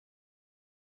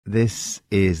This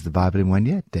is the Bible in 1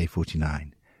 Year, Day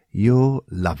 49, your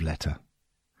love letter.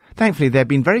 Thankfully, there have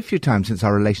been very few times since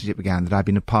our relationship began that I've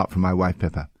been apart from my wife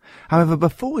Pippa. However,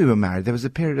 before we were married, there was a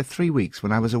period of 3 weeks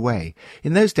when I was away.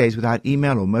 In those days, without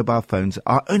email or mobile phones,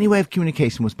 our only way of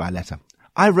communication was by letter.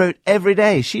 I wrote every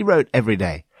day. She wrote every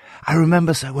day. I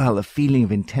remember so well the feeling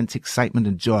of intense excitement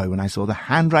and joy when I saw the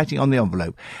handwriting on the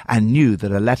envelope and knew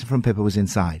that a letter from Pippa was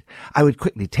inside. I would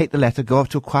quickly take the letter, go off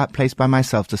to a quiet place by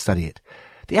myself to study it.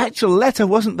 The actual letter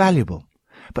wasn't valuable,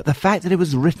 but the fact that it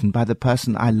was written by the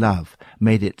person I love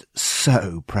made it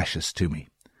so precious to me.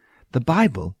 The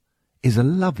Bible is a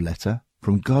love letter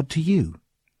from God to you.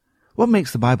 What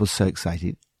makes the Bible so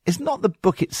exciting is not the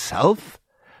book itself,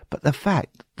 but the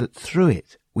fact that through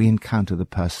it we encounter the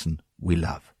person we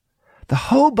love. The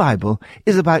whole Bible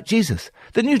is about Jesus.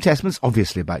 The New Testament's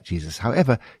obviously about Jesus.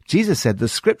 However, Jesus said the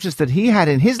scriptures that he had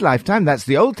in his lifetime, that's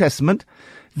the Old Testament,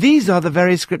 these are the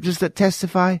very scriptures that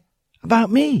testify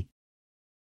about me.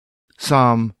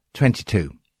 Psalm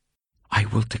 22. I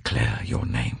will declare your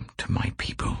name to my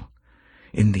people.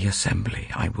 In the assembly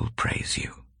I will praise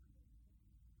you.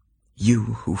 You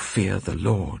who fear the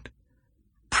Lord,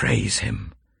 praise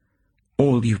him.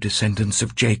 All you descendants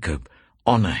of Jacob,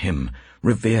 honor him.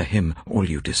 Revere him, all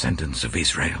you descendants of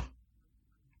Israel.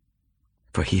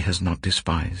 For he has not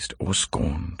despised or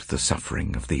scorned the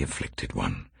suffering of the afflicted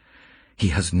one. He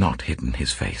has not hidden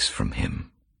his face from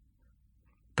him,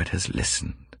 but has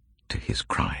listened to his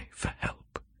cry for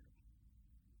help.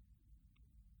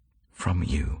 From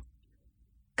you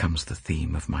comes the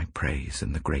theme of my praise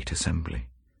in the great assembly.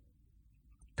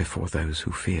 Before those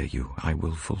who fear you, I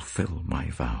will fulfill my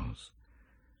vows.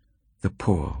 The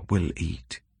poor will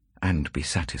eat and be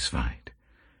satisfied.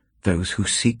 Those who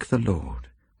seek the Lord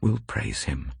will praise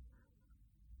him.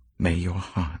 May your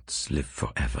hearts live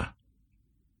forever.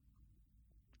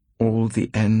 All the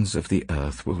ends of the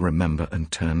earth will remember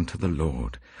and turn to the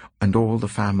Lord, and all the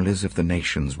families of the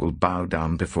nations will bow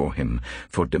down before him,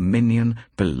 for dominion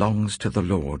belongs to the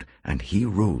Lord, and he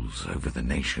rules over the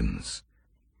nations.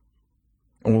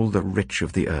 All the rich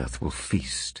of the earth will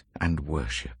feast and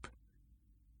worship.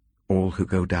 All who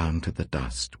go down to the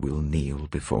dust will kneel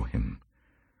before him,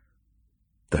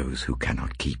 those who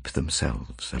cannot keep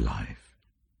themselves alive.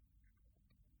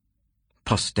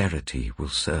 Posterity will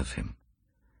serve him.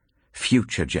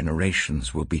 Future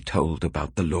generations will be told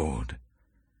about the Lord.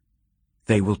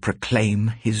 They will proclaim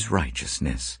his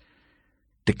righteousness,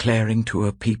 declaring to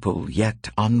a people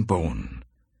yet unborn,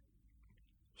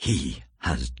 he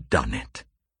has done it.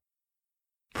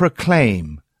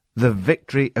 Proclaim the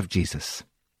victory of Jesus.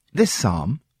 This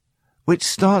psalm, which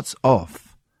starts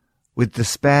off with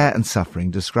despair and suffering,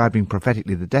 describing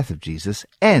prophetically the death of Jesus,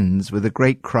 ends with a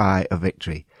great cry of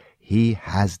victory. He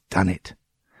has done it.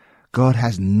 God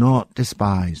has not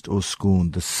despised or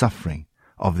scorned the suffering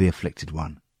of the afflicted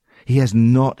one. He has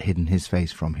not hidden his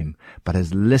face from him, but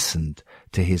has listened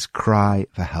to his cry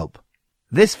for help.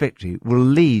 This victory will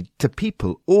lead to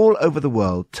people all over the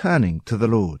world turning to the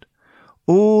Lord.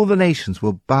 All the nations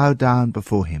will bow down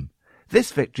before him.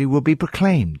 This victory will be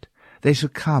proclaimed. They shall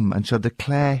come and shall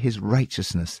declare his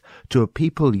righteousness to a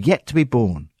people yet to be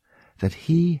born, that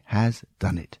he has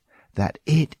done it, that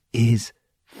it is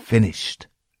finished.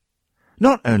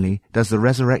 Not only does the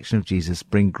resurrection of Jesus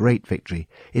bring great victory,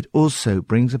 it also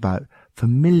brings about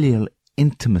familial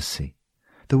intimacy.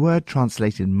 The word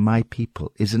translated my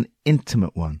people is an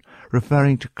intimate one,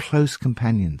 referring to close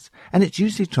companions, and it's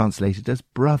usually translated as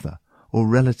brother or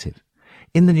relative.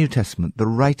 In the New Testament, the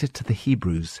writer to the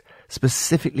Hebrews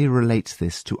specifically relates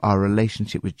this to our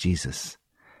relationship with Jesus.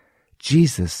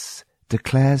 Jesus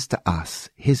declares to us,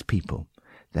 his people,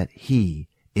 that he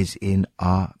is in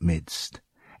our midst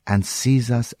and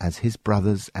sees us as his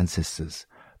brothers and sisters,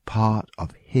 part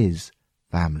of his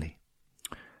family.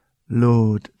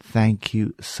 Lord, thank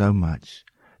you so much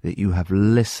that you have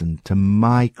listened to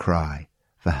my cry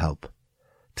for help.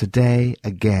 Today,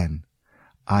 again,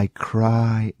 I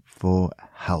cry for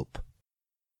help.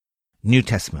 New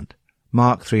Testament,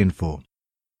 Mark 3 and 4.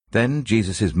 Then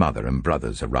Jesus' mother and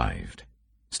brothers arrived.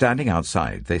 Standing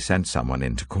outside, they sent someone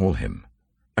in to call him.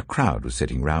 A crowd was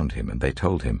sitting round him, and they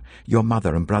told him, "Your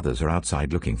mother and brothers are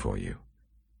outside looking for you."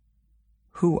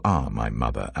 "Who are my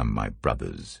mother and my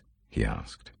brothers?" he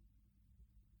asked.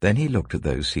 Then he looked at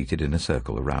those seated in a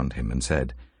circle around him and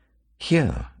said,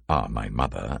 "Here are my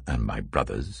mother and my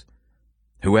brothers.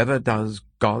 Whoever does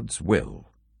God's will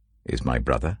is my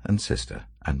brother and sister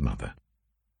and mother."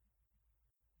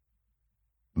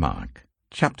 Mark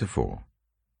chapter 4.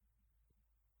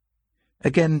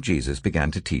 Again Jesus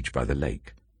began to teach by the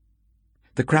lake.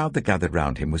 The crowd that gathered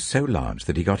round him was so large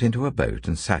that he got into a boat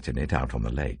and sat in it out on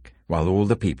the lake, while all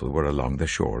the people were along the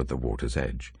shore at the water's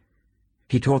edge.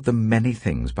 He taught them many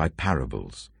things by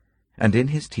parables, and in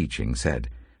his teaching said,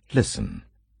 "Listen,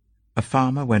 a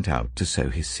farmer went out to sow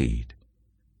his seed.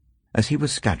 As he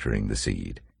was scattering the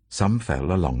seed, some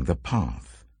fell along the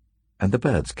path, and the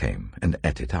birds came and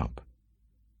ate it up.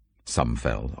 Some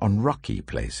fell on rocky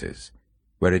places,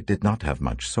 where it did not have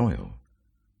much soil.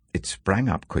 It sprang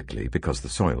up quickly because the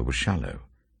soil was shallow.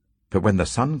 But when the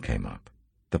sun came up,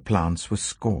 the plants were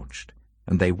scorched,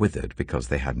 and they withered because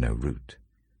they had no root.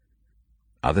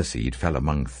 Other seed fell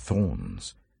among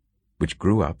thorns, which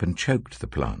grew up and choked the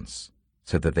plants,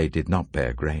 so that they did not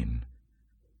bear grain.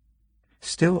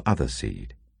 Still other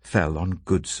seed fell on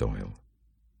good soil.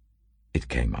 It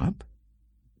came up,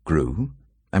 grew,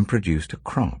 and produced a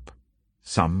crop,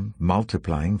 some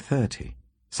multiplying 30,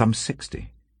 some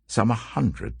 60, some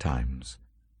 100 times.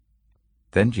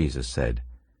 Then Jesus said,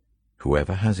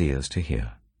 "Whoever has ears to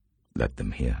hear, let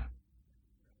them hear."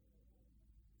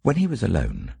 When he was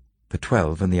alone, the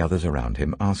 12 and the others around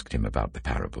him asked him about the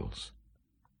parables.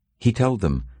 He told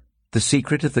them, "The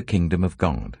secret of the kingdom of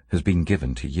God has been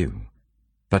given to you,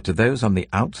 but to those on the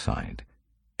outside,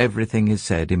 everything is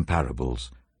said in parables,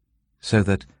 so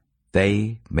that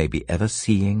they may be ever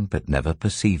seeing but never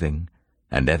perceiving,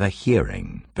 and ever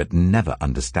hearing but never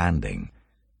understanding.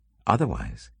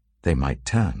 Otherwise they might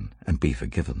turn and be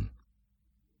forgiven."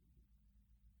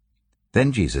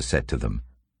 Then Jesus said to them,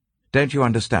 "Don't you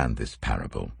understand this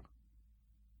parable?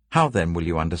 How then will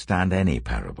you understand any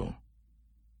parable?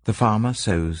 The farmer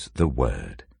sows the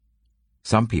word.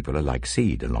 Some people are like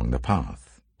seed along the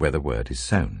path, where the word is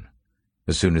sown.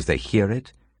 As soon as they hear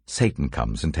it, Satan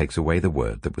comes and takes away the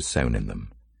word that was sown in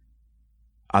them.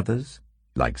 Others,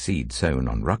 like seed sown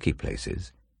on rocky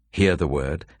places, hear the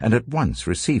word and at once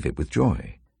receive it with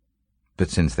joy. But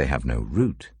since they have no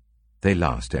root, they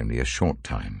last only a short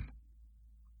time.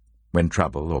 When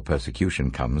trouble or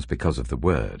persecution comes because of the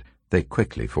word, they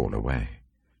quickly fall away.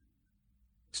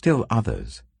 Still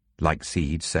others, like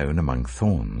seed sown among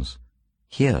thorns,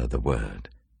 hear the word,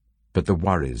 but the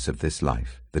worries of this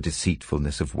life, the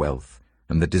deceitfulness of wealth,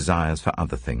 and the desires for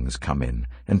other things come in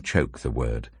and choke the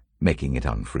word, making it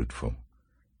unfruitful.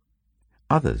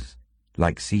 Others,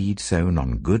 like seed sown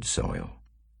on good soil,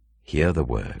 hear the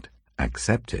word,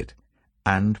 accept it,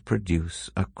 and produce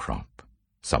a crop,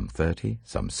 some 30,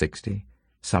 some 60,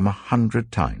 some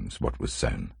 100 times what was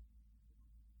sown."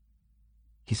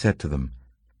 He said to them,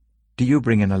 "Do you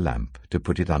bring in a lamp to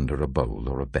put it under a bowl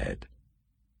or a bed?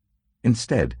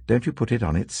 Instead, don't you put it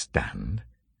on its stand?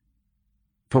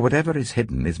 For whatever is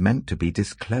hidden is meant to be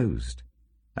disclosed,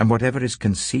 and whatever is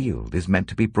concealed is meant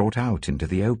to be brought out into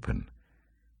the open.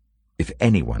 If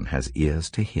anyone has ears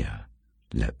to hear,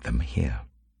 let them hear.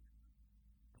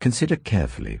 Consider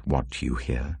carefully what you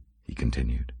hear," he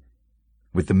continued.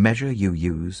 "With the measure you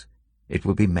use, it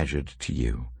will be measured to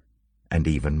you, and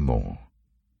even more.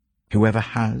 Whoever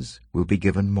has will be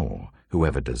given more.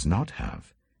 Whoever does not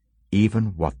have,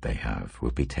 even what they have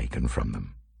will be taken from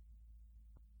them."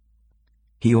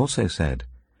 He also said,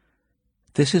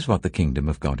 "This is what the kingdom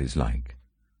of God is like.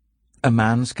 A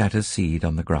man scatters seed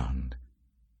on the ground.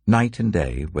 Night and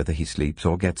day, whether he sleeps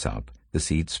or gets up, the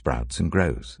seed sprouts and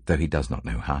grows, though he does not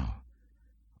know how.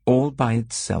 All by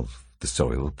itself the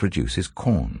soil produces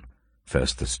corn,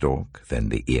 first the stalk, then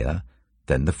the ear,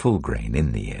 then the full grain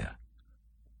in the ear.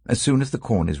 As soon as the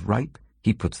corn is ripe,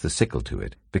 he puts the sickle to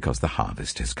it, because the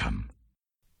harvest has come."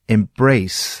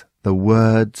 Embrace the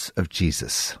words of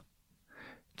Jesus.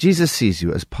 Jesus sees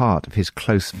you as part of his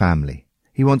close family.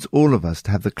 He wants all of us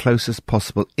to have the closest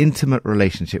possible intimate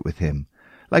relationship with him,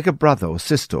 like a brother or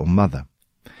sister or mother.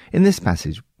 In this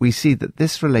passage, we see that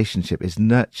this relationship is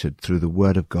nurtured through the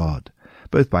Word of God,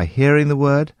 both by hearing the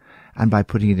Word and by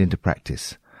putting it into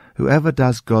practice. Whoever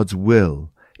does God's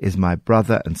will is my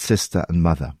brother and sister and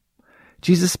mother.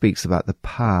 Jesus speaks about the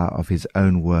power of his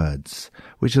own words,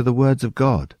 which are the words of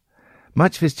God.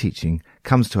 Much of his teaching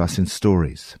comes to us in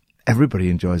stories. Everybody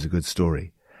enjoys a good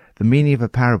story. The meaning of a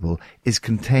parable is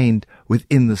contained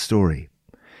within the story.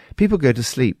 People go to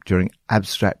sleep during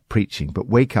abstract preaching, but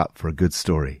wake up for a good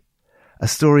story. A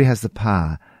story has the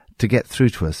power to get through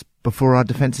to us before our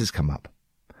defenses come up.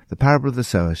 The parable of the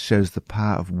sower shows the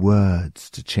power of words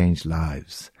to change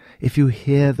lives. If you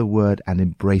hear the word and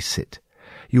embrace it,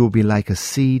 you will be like a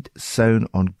seed sown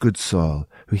on good soil,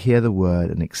 who hear the word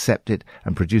and accept it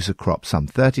and produce a crop, some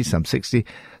 30, some 60,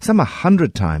 some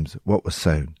 100 times what was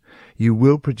sown. You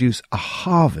will produce a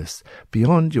harvest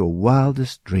beyond your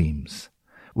wildest dreams.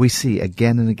 We see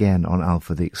again and again on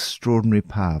Alpha the extraordinary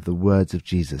power of the words of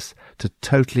Jesus to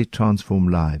totally transform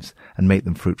lives and make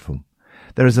them fruitful.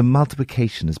 There is a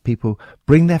multiplication as people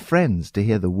bring their friends to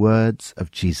hear the words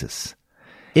of Jesus.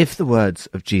 If the words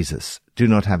of Jesus do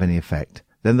not have any effect,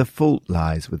 then the fault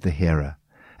lies with the hearer.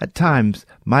 At times,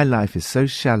 my life is so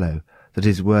shallow that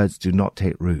his words do not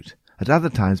take root. At other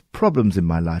times, problems in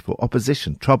my life or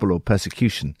opposition, trouble or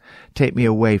persecution take me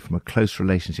away from a close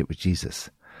relationship with Jesus.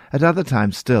 At other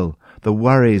times still, the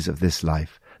worries of this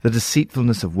life, the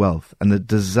deceitfulness of wealth, and the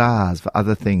desires for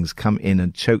other things come in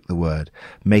and choke the word,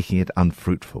 making it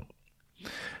unfruitful.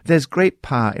 There's great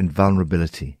power in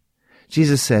vulnerability.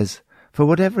 Jesus says, "For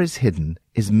whatever is hidden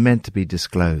is meant to be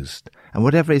disclosed, and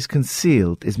whatever is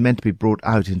concealed is meant to be brought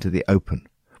out into the open."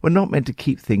 We're not meant to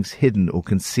keep things hidden or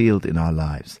concealed in our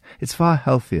lives. It's far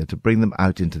healthier to bring them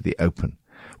out into the open.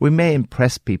 We may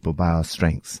impress people by our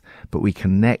strengths, but we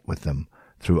connect with them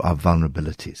through our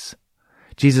vulnerabilities.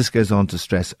 Jesus goes on to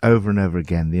stress over and over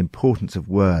again the importance of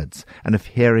words and of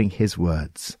hearing his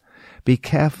words. Be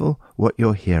careful what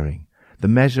you're hearing. The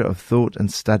measure of thought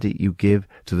and study you give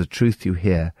to the truth you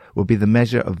hear will be the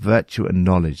measure of virtue and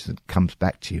knowledge that comes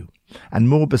back to you, and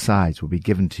more besides will be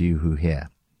given to you who hear.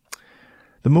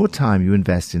 The more time you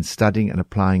invest in studying and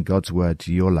applying God's word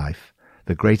to your life,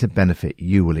 the greater benefit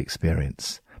you will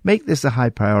experience. Make this a high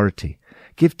priority.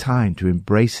 Give time to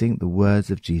embracing the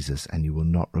words of Jesus, and you will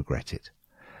not regret it.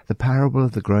 The parable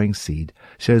of the growing seed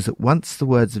shows that once the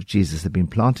words of Jesus have been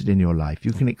planted in your life,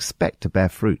 you can expect to bear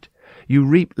fruit. You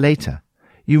reap later.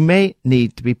 You may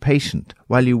need to be patient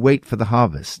while you wait for the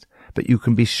harvest, but you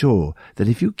can be sure that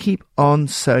if you keep on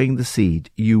sowing the seed,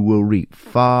 you will reap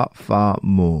far, far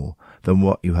more than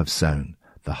what you have sown.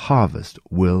 The harvest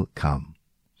will come.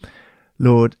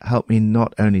 Lord, help me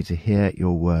not only to hear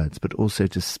your words, but also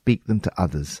to speak them to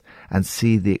others and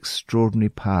see the extraordinary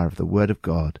power of the Word of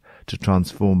God to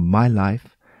transform my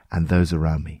life and those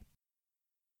around me.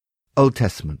 Old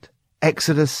Testament,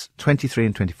 Exodus 23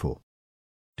 and 24.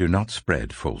 Do not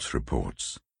spread false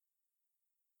reports.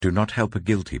 Do not help a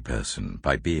guilty person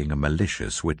by being a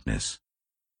malicious witness.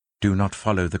 Do not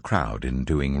follow the crowd in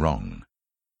doing wrong.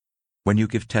 When you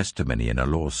give testimony in a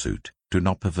lawsuit, do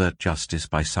not pervert justice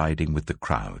by siding with the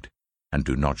crowd, and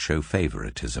do not show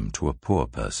favoritism to a poor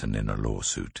person in a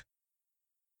lawsuit.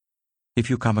 If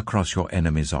you come across your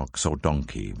enemy's ox or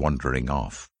donkey wandering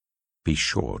off, be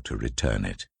sure to return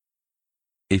it.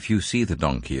 If you see the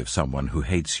donkey of someone who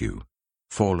hates you,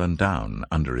 fallen down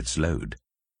under its load,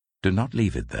 do not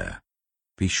leave it there.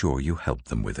 Be sure you help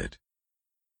them with it.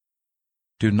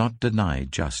 Do not deny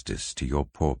justice to your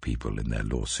poor people in their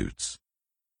lawsuits.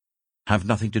 Have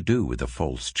nothing to do with a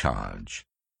false charge,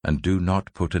 and do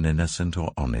not put an innocent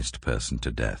or honest person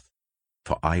to death,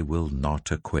 for I will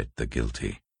not acquit the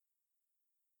guilty.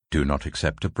 Do not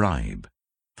accept a bribe,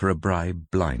 for a bribe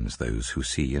blinds those who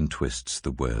see and twists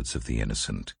the words of the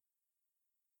innocent.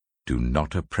 Do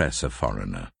not oppress a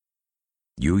foreigner.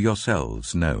 You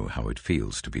yourselves know how it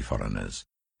feels to be foreigners,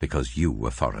 because you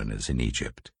were foreigners in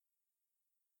Egypt.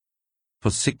 For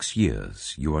 6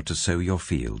 years you are to sow your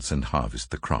fields and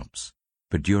harvest the crops,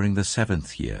 but during the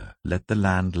 7th year let the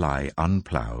land lie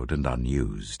unplowed and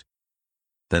unused.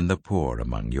 Then the poor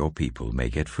among your people may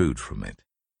get food from it,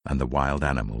 and the wild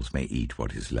animals may eat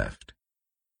what is left.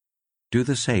 Do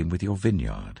the same with your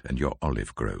vineyard and your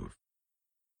olive grove.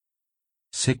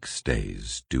 6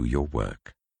 days do your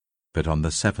work, but on the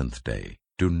 7th day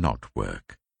do not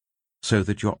work, so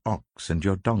that your ox and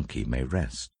your donkey may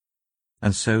rest,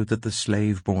 and so that the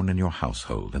slave born in your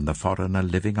household and the foreigner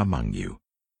living among you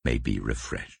may be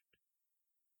refreshed.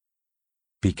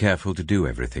 Be careful to do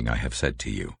everything I have said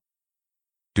to you.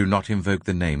 Do not invoke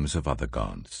the names of other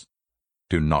gods.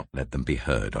 Do not let them be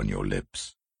heard on your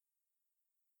lips.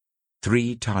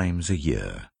 3 times a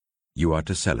year you are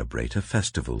to celebrate a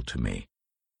festival to me.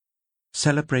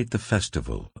 Celebrate the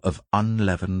festival of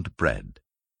unleavened bread.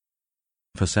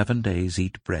 For 7 days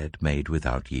eat bread made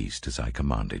without yeast as I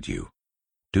commanded you.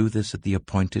 Do this at the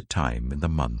appointed time in the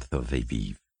month of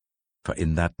Aviv, for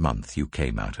in that month you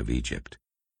came out of Egypt.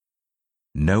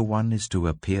 No one is to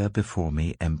appear before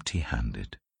me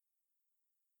empty-handed.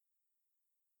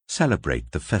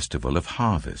 Celebrate the festival of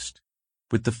harvest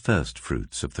with the first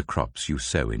fruits of the crops you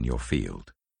sow in your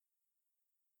field.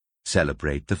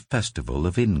 Celebrate the festival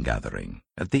of ingathering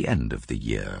at the end of the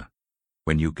year,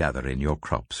 when you gather in your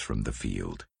crops from the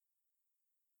field.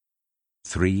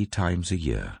 3 times a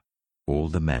year all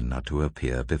the men are to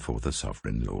appear before the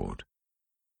sovereign Lord.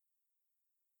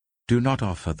 Do not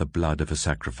offer the blood of a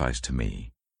sacrifice to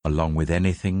me, along with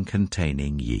anything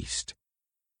containing yeast.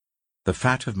 The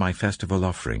fat of my festival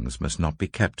offerings must not be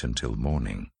kept until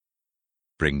morning.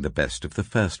 bring the best of the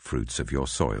firstfruits of your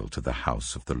soil to the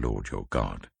house of the Lord your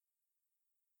God.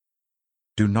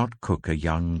 Do not cook a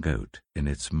young goat in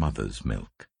its mother's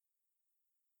milk.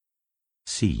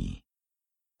 See,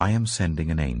 I am sending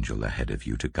an angel ahead of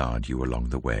you to guard you along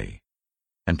the way,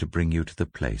 and to bring you to the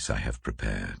place I have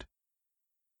prepared.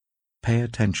 Pay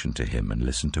attention to him and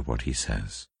listen to what he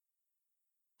says.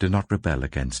 Do not rebel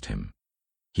against him.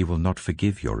 He will not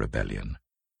forgive your rebellion,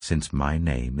 since my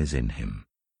name is in him.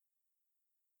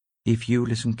 If you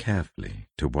listen carefully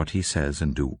to what he says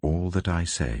and do all that I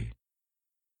say,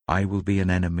 I will be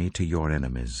an enemy to your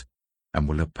enemies and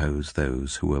will oppose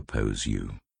those who oppose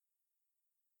you.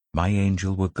 My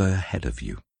angel will go ahead of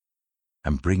you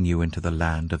and bring you into the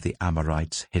land of the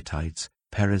Amorites, Hittites,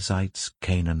 Perizzites,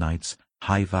 Canaanites,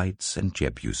 Hivites, and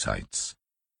Jebusites,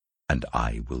 and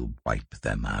I will wipe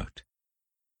them out.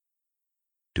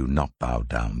 Do not bow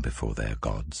down before their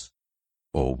gods,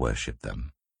 or worship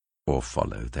them, or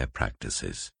follow their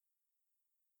practices.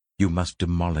 You must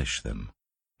demolish them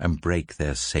and break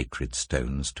their sacred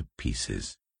stones to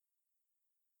pieces.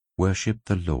 Worship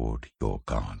the Lord your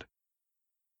God,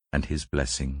 and his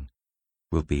blessing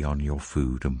will be on your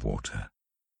food and water.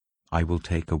 I will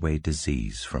take away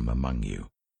disease from among you,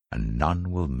 and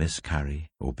none will miscarry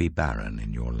or be barren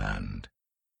in your land.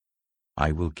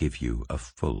 I will give you a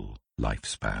full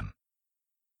lifespan.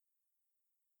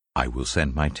 I will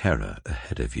send my terror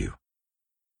ahead of you,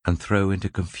 and throw into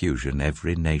confusion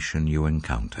every nation you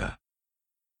encounter.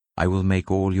 I will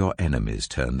make all your enemies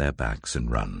turn their backs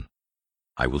and run.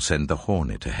 I will send the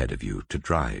hornet ahead of you to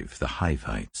drive the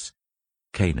Hivites,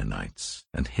 Canaanites,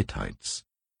 and Hittites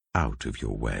out of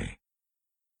your way.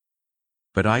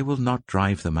 But I will not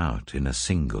drive them out in a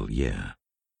single year,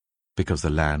 because the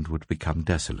land would become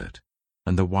desolate,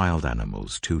 and the wild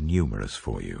animals too numerous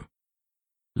for you.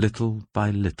 Little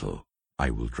by little I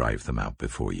will drive them out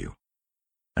before you,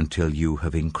 until you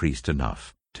have increased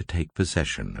enough to take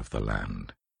possession of the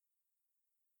land.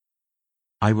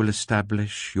 I will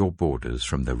establish your borders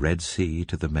from the Red Sea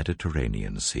to the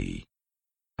Mediterranean Sea,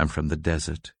 and from the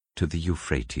desert to the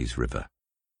Euphrates River.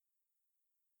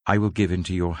 I will give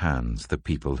into your hands the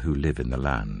people who live in the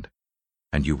land,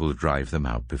 and you will drive them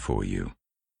out before you.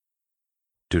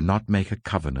 Do not make a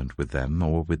covenant with them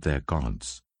or with their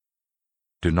gods.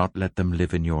 Do not let them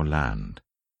live in your land,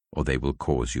 or they will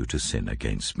cause you to sin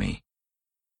against me,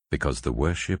 because the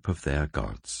worship of their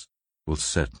gods will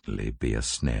certainly be a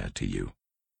snare to you.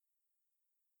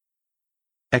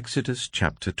 Exodus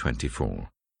chapter 24.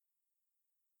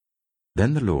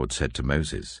 Then the Lord said to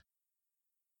Moses,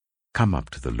 Come up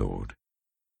to the Lord,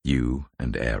 you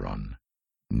and Aaron,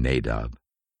 Nadab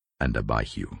and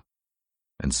Abihu,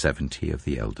 and 70 of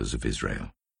the elders of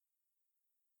Israel.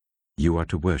 You are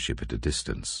to worship at a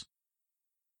distance.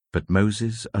 But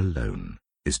Moses alone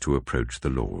is to approach the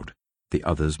Lord. The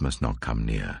others must not come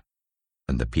near,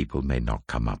 and the people may not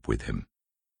come up with him.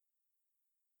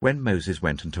 When Moses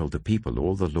went and told the people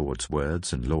all the Lord's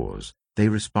words and laws, they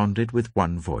responded with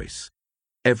one voice,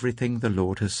 Everything the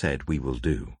Lord has said we will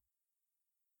do.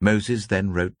 Moses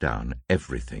then wrote down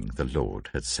everything the Lord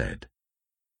had said.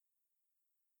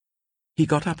 He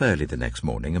got up early the next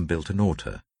morning and built an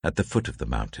altar at the foot of the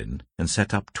mountain and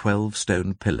set up 12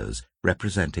 stone pillars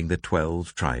representing the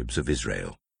 12 tribes of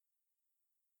Israel.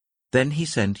 Then he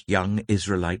sent young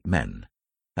Israelite men,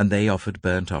 and they offered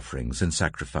burnt offerings and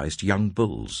sacrificed young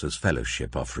bulls as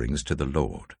fellowship offerings to the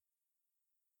Lord.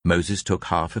 Moses took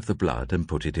half of the blood and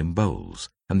put it in bowls,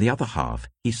 and the other half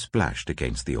he splashed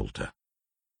against the altar.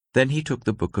 Then he took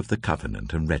the book of the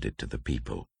covenant and read it to the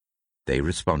people. They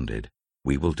responded,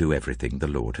 We will do everything the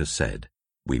Lord has said.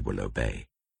 We will obey.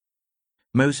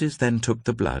 Moses then took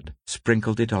the blood,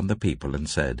 sprinkled it on the people, and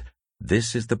said,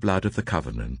 This is the blood of the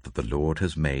covenant that the Lord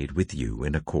has made with you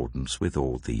in accordance with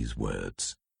all these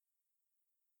words.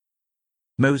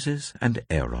 Moses and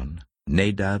Aaron,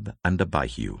 Nadab and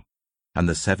Abihu, and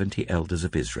the 70 elders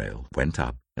of Israel went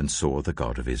up and saw the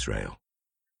God of Israel.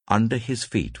 Under his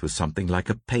feet was something like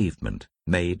a pavement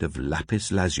made of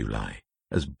lapis lazuli,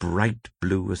 as bright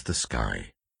blue as the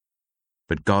sky.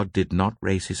 But God did not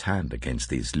raise his hand against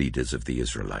these leaders of the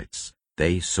Israelites.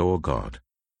 They saw God,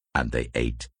 and they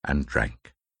ate and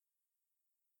drank.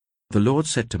 The Lord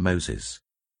said to Moses,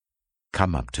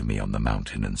 Come up to me on the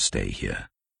mountain and stay here,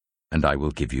 and I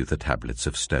will give you the tablets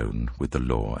of stone with the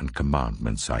law and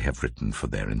commandments I have written for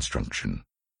their instruction.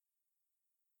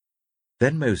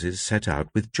 Then Moses set out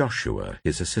with Joshua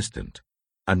his assistant,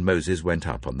 and Moses went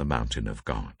up on the mountain of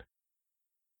God.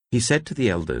 He said to the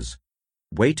elders,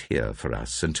 Wait here for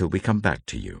us until we come back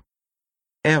to you.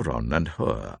 Aaron and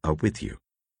Hur are with you,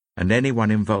 and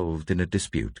anyone involved in a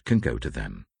dispute can go to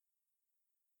them.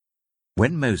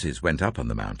 When Moses went up on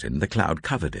the mountain, the cloud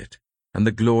covered it, and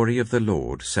the glory of the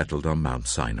Lord settled on Mount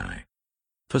Sinai.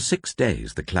 For 6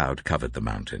 days the cloud covered the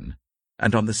mountain,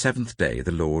 and on the 7th day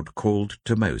the Lord called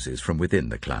to Moses from within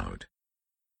the cloud.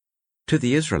 To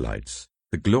the Israelites,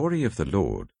 the glory of the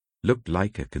Lord looked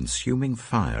like a consuming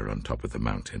fire on top of the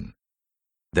mountain.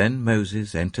 Then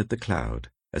Moses entered the cloud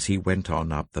as he went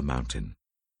on up the mountain,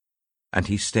 and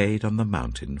he stayed on the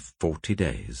mountain 40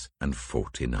 days and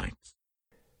 40 nights.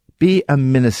 Be a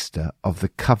minister of the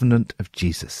covenant of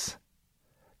Jesus.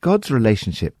 God's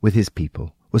relationship with his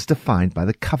people was defined by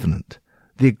the covenant,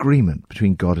 the agreement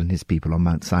between God and his people on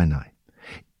Mount Sinai.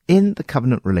 In the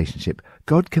covenant relationship,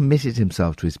 God committed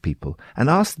himself to his people and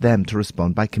asked them to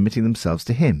respond by committing themselves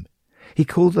to him. He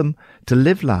called them to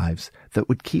live lives that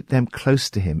would keep them close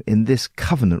to him in this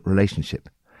covenant relationship.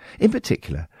 In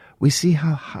particular, we see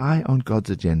how high on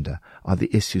God's agenda are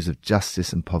the issues of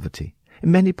justice and poverty.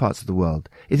 In many parts of the world,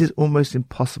 it is almost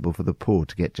impossible for the poor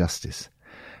to get justice.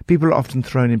 People are often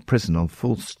thrown in prison on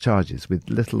false charges with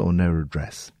little or no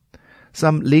redress.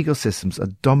 Some legal systems are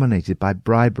dominated by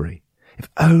bribery. If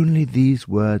only these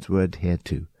words were adhered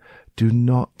to. Do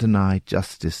not deny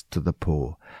justice to the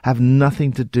poor. Have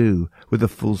nothing to do with a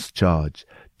false charge.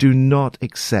 Do not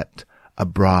accept a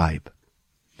bribe.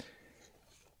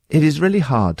 It is really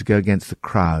hard to go against the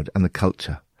crowd and the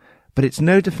culture, but it's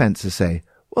no defence to say,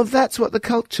 well, that's what the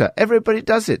culture, everybody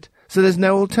does it, so there's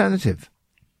no alternative.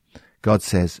 God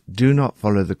says, do not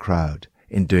follow the crowd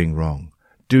in doing wrong.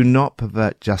 Do not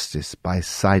pervert justice by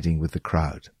siding with the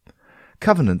crowd.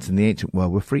 Covenants in the ancient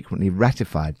world were frequently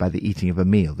ratified by the eating of a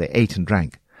meal. They ate and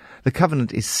drank. The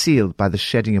covenant is sealed by the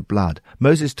shedding of blood.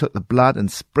 Moses took the blood and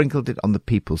sprinkled it on the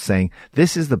people, saying,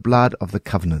 this is the blood of the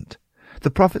covenant. The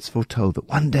prophets foretold that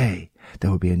one day there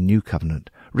will be a new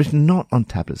covenant, written not on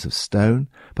tablets of stone,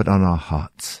 but on our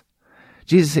hearts.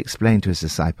 Jesus explained to his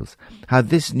disciples how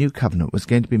this new covenant was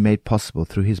going to be made possible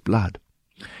through his blood.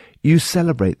 You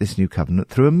celebrate this new covenant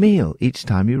through a meal each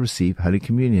time you receive Holy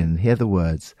Communion and hear the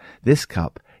words, this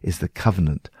cup is the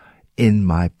covenant in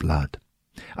my blood.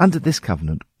 Under this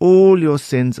covenant, all your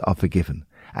sins are forgiven,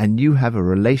 and you have a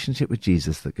relationship with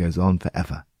Jesus that goes on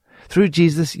forever. Through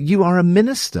Jesus, you are a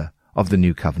minister of the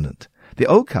new covenant. The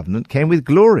old covenant came with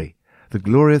glory. The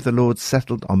glory of the Lord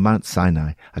settled on Mount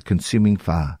Sinai, a consuming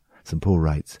fire. St. Paul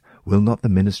writes, will not the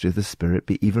ministry of the Spirit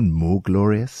be even more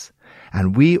glorious?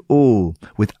 And we all,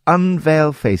 with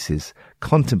unveiled faces,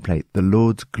 contemplate the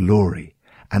Lord's glory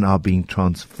and are being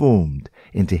transformed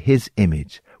into his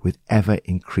image with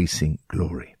ever-increasing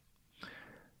glory.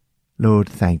 Lord,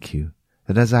 thank you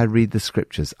that as I read the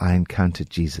Scriptures, I encounter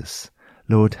Jesus.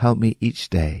 Lord, help me each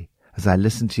day as I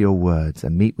listen to your words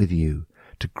and meet with you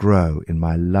to grow in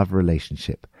my love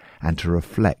relationship and to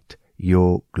reflect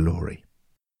your glory.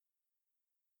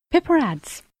 Pippa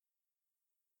adds,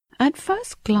 at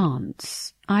first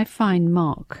glance, I find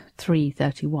Mark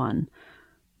 3:31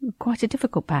 quite a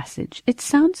difficult passage. It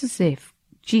sounds as if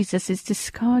Jesus is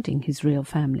discarding his real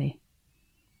family.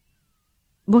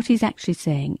 What he's actually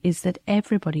saying is that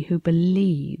everybody who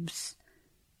believes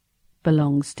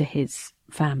belongs to his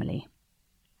family.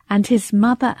 And his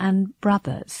mother and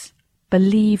brothers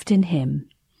believed in him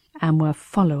and were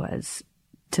followers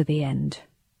to the end.